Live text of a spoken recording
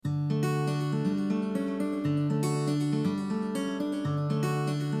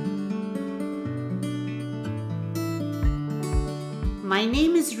My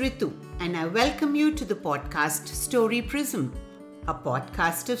name is Ritu and I welcome you to the podcast Story Prism, a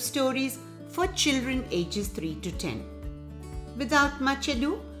podcast of stories for children ages 3 to 10. Without much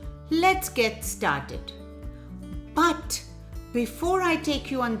ado, let's get started. But before I take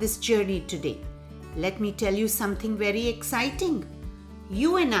you on this journey today, let me tell you something very exciting.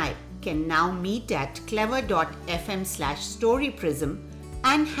 You and I can now meet at clever.fm/storyprism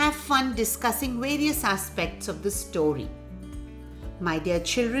and have fun discussing various aspects of the story. My dear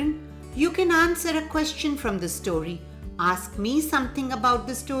children, you can answer a question from the story, ask me something about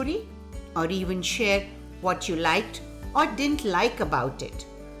the story, or even share what you liked or didn't like about it.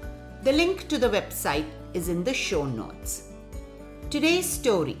 The link to the website is in the show notes. Today's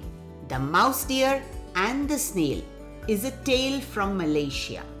story, The Mouse Deer and the Snail, is a tale from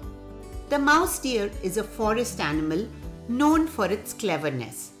Malaysia. The mouse deer is a forest animal known for its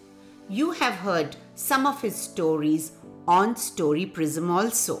cleverness. You have heard some of his stories on Story Prism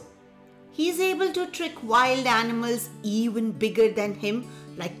also. He is able to trick wild animals even bigger than him,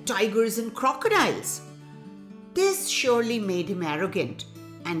 like tigers and crocodiles. This surely made him arrogant,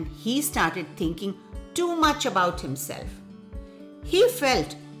 and he started thinking too much about himself. He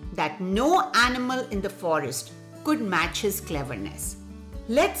felt that no animal in the forest could match his cleverness.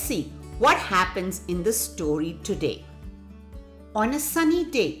 Let's see what happens in the story today. On a sunny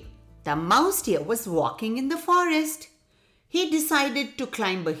day, the mouse deer was walking in the forest. He decided to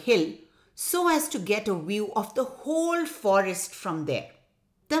climb a hill so as to get a view of the whole forest from there.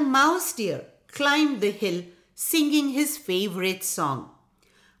 The mouse deer climbed the hill singing his favorite song.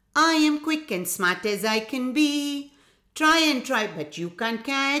 I am quick and smart as I can be. Try and try, but you can't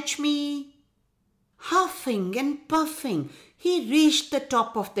catch me. Huffing and puffing, he reached the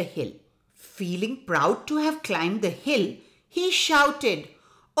top of the hill. Feeling proud to have climbed the hill, he shouted,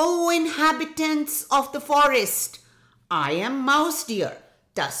 "O inhabitants of the forest! I am Mouse Deer,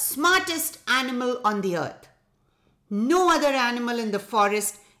 the smartest animal on the earth. No other animal in the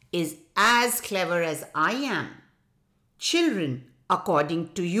forest is as clever as I am. Children, according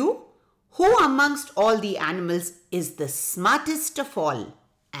to you, who amongst all the animals is the smartest of all,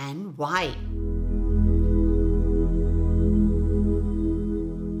 and why?"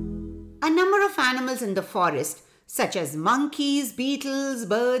 A number of animals in the forest, such as monkeys, beetles,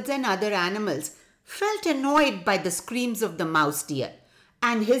 birds, and other animals, felt annoyed by the screams of the mouse deer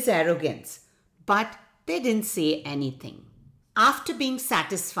and his arrogance, but they didn't say anything. After being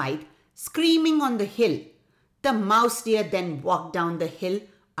satisfied, screaming on the hill, the mouse deer then walked down the hill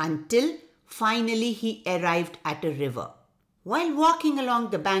until finally he arrived at a river. While walking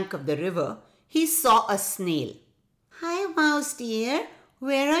along the bank of the river, he saw a snail. "Hi, mouse deer,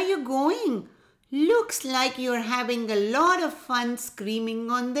 where are you going? Looks like you're having a lot of fun screaming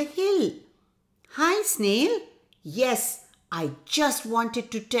on the hill." "Hi, snail. Yes, I just wanted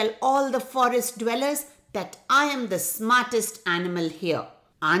to tell all the forest dwellers that I am the smartest animal here,"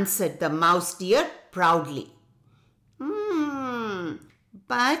 answered the mouse deer proudly.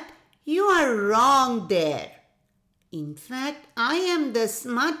 But you are wrong there. In fact, I am the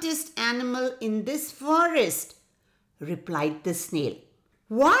smartest animal in this forest," replied the snail.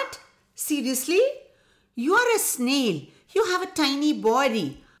 "What? Seriously? You are a snail. You have a tiny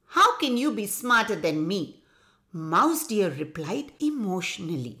body. How can you be smarter than me?" Mouse deer replied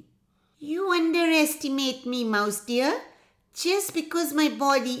emotionally. "You underestimate me, mouse deer. Just because my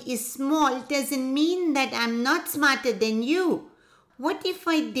body is small doesn't mean that I'm not smarter than you. What if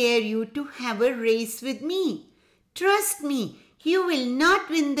I dare you to have a race with me? Trust me, you will not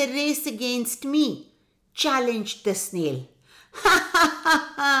win the race against me," challenged the snail. "Ha ha ha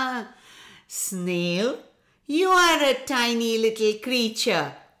ha! Snail, you are a tiny little creature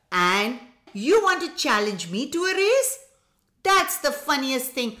and you want to challenge me to a race? That's the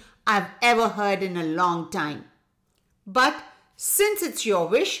funniest thing I've ever heard in a long time. But since it's your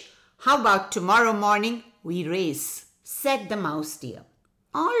wish, how about tomorrow morning we race?" said the mouse deer.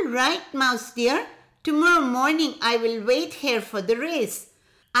 "All right, mouse dear. Tomorrow morning I will wait here for the race.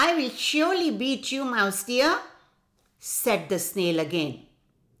 I will surely beat you, mouse dear," said the snail again.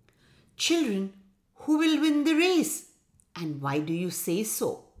 Children, who will win the race? And why do you say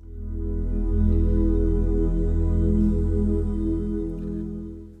so?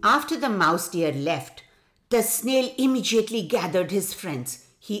 After the mouse deer left, the snail immediately gathered his friends.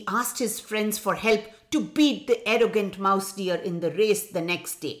 He asked his friends for help to beat the arrogant mouse deer in the race the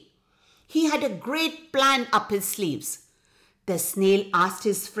next day. He had a great plan up his sleeves. The snail asked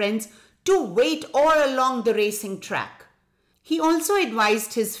his friends to wait all along the racing track. He also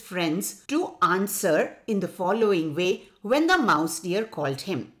advised his friends to answer in the following way when the mouse deer called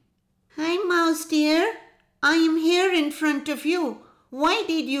him. "Hi, mouse deer. I am here in front of you. Why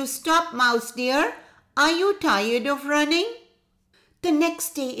did you stop, Mouse dear? Are you tired of running? The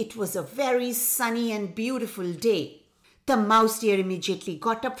next day it was a very sunny and beautiful day. The Mouse deer immediately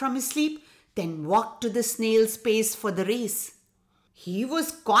got up from his sleep, then walked to the snail's pace for the race. He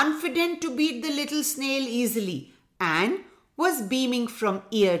was confident to beat the little snail easily and was beaming from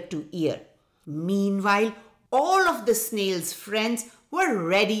ear to ear. Meanwhile, all of the snail's friends were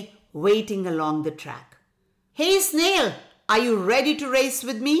ready, waiting along the track. "Hey snail, are you ready to race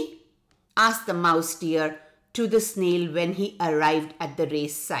with me?" asked the Mouse deer to the snail when he arrived at the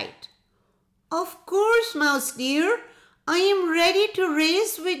race site. "Of course, Mouse dear, I am ready to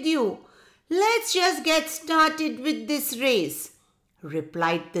race with you. Let's just get started with this race,"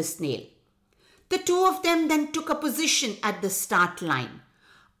 replied the snail. The two of them then took a position at the start line.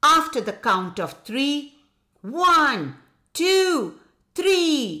 After the count of 3, 1, 2,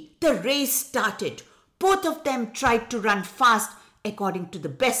 3, the race started. Both of them tried to run fast according to the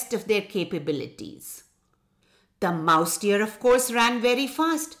best of their capabilities. The Mouse deer, of course, ran very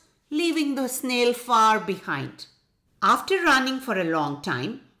fast, leaving the snail far behind. After running for a long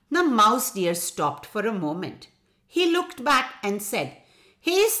time, the Mouse deer stopped for a moment. He looked back and said,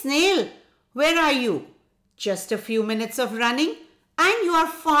 "Hey snail, where are you? Just a few minutes of running and you are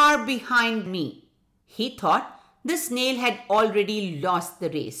far behind me." He thought the snail had already lost the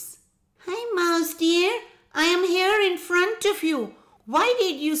race. "Hi Mouse dear, I am here in front of you. Why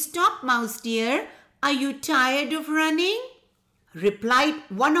did you stop, Mouse dear? Are you tired of running?" replied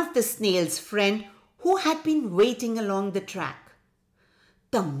one of the snail's friend who had been waiting along the track.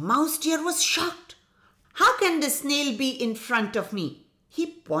 The Mouse deer was shocked. How can the snail be in front of me? He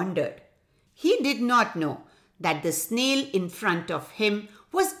pondered. He did not know that the snail in front of him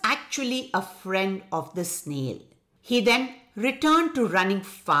was actually a friend of the snail. He then returned to running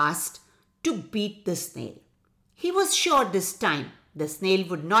fast to beat the snail. He was sure this time the snail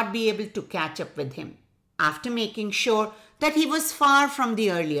would not be able to catch up with him. After making sure that he was far from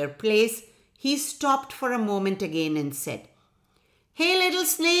the earlier place, he stopped for a moment again and said, "Hey little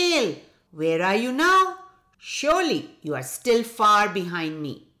snail, where are you now? Surely you are still far behind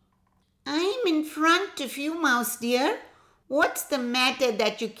me." "I'm in front of you, Mouse dear. What's the matter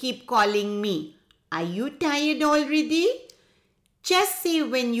that you keep calling me? Are you tired already? Just say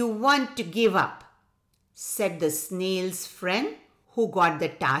when you want to give up," said the snail's friend who got the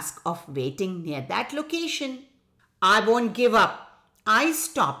task of waiting near that location. "I won't give up. I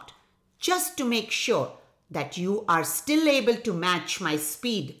stopped just to make sure that you are still able to match my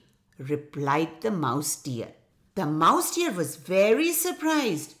speed," replied the Mouse deer. The Mouse deer was very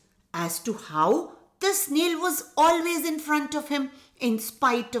surprised as to how the snail was always in front of him in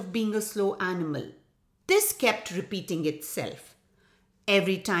spite of being a slow animal. This kept repeating itself.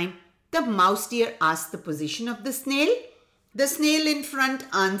 Every time the Mouse deer asked the position of the snail in front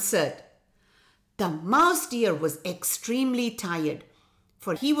answered. The Mouse deer was extremely tired,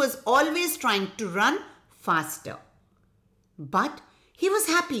 for he was always trying to run faster. But he was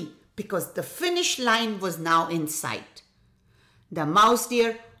happy because the finish line was now in sight. The Mouse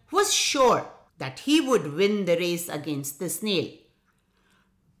deer was sure that he would win the race against the snail.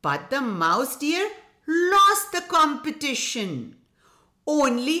 But the Mouse deer lost the competition.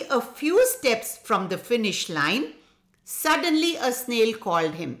 Only a few steps from the finish line, suddenly a snail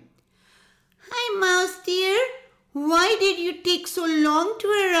called him. "Hi Mouse dear, why did you take so long to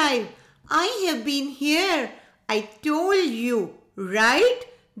arrive? I have been here. I told you, right,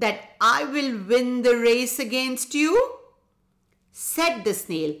 that I will win the race against you?" said the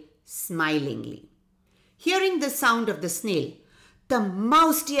snail smilingly. Hearing the sound of the snail, the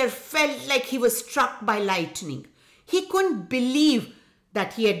Mouse deer felt like he was struck by lightning. He couldn't believe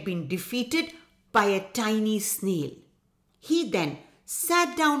that he had been defeated by a tiny snail. He then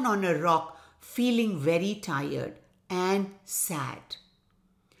sat down on a rock, feeling very tired and sad.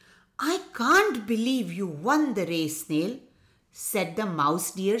 "I can't believe you won the race, snail," said the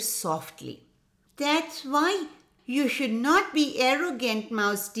Mouse deer softly. "That's why you should not be arrogant,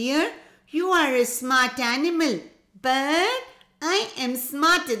 Mouse dear. You are a smart animal, but I am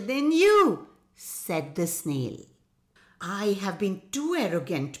smarter than you," said the snail. "I have been too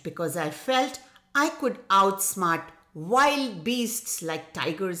arrogant because I felt I could outsmart wild beasts like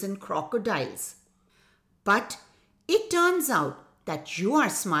tigers and crocodiles. But it turns out that you are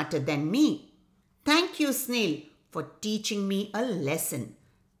smarter than me. Thank you, snail, for teaching me a lesson,"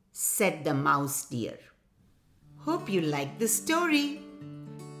 said the Mouse deer. Hope you liked the story.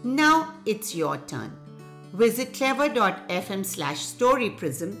 Now it's your turn. Visit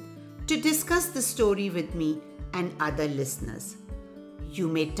clever.fm/storyprism to discuss the story with me and other listeners. You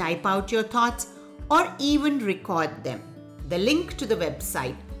may type out your thoughts or even record them. The link to the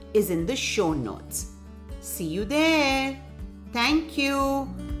website is in the show notes. See you there. Thank you.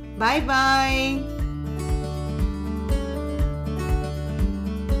 Bye bye.